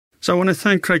So I want to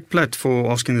thank Craig Platt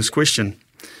for asking this question.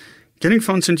 Getting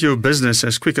funds into your business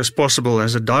as quick as possible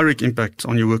has a direct impact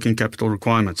on your working capital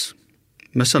requirements.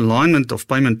 Misalignment of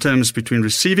payment terms between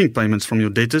receiving payments from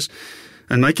your debtors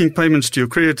and making payments to your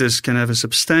creditors can have a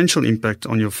substantial impact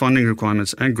on your funding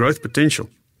requirements and growth potential.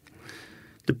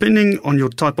 Depending on your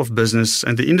type of business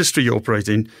and the industry you operate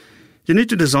in, you need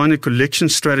to design a collection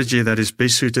strategy that is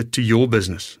best suited to your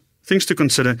business. Things to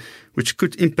consider which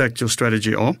could impact your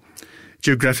strategy are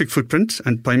geographic footprint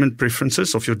and payment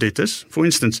preferences of your debtors. For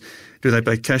instance, do they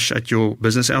pay cash at your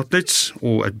business outlets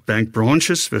or at bank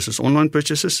branches versus online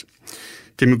purchases?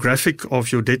 Demographic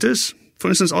of your debtors. For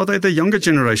instance, are they the younger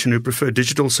generation who prefer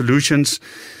digital solutions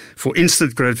for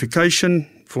instant gratification,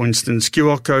 for instance,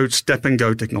 QR codes,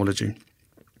 tap-and-go technology?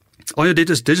 Are your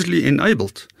debtors digitally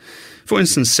enabled? For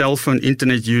instance, cell phone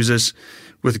internet users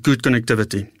with good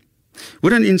connectivity.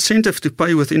 Would an incentive to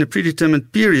pay within a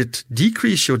predetermined period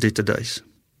decrease your debtor days?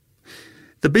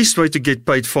 The best way to get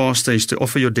paid faster is to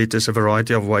offer your debtors a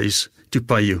variety of ways to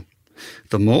pay you.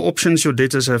 The more options your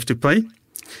debtors have to pay,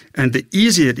 and the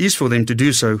easier it is for them to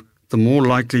do so, the more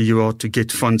likely you are to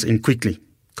get funds in quickly.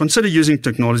 Consider using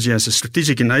technology as a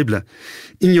strategic enabler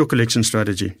in your collection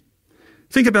strategy.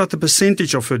 Think about the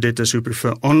percentage of your debtors who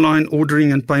prefer online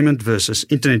ordering and payment versus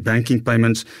internet banking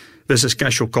payments versus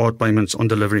cash or card payments on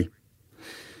delivery.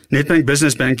 Nedbank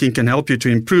Business Banking can help you to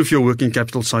improve your working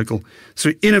capital cycle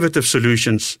through innovative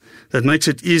solutions that makes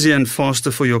it easier and faster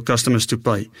for your customers to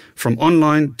pay from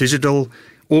online, digital,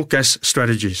 or cash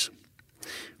strategies.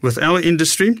 With our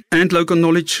industry and local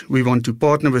knowledge, we want to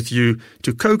partner with you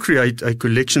to co-create a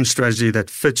collection strategy that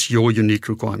fits your unique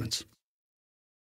requirements.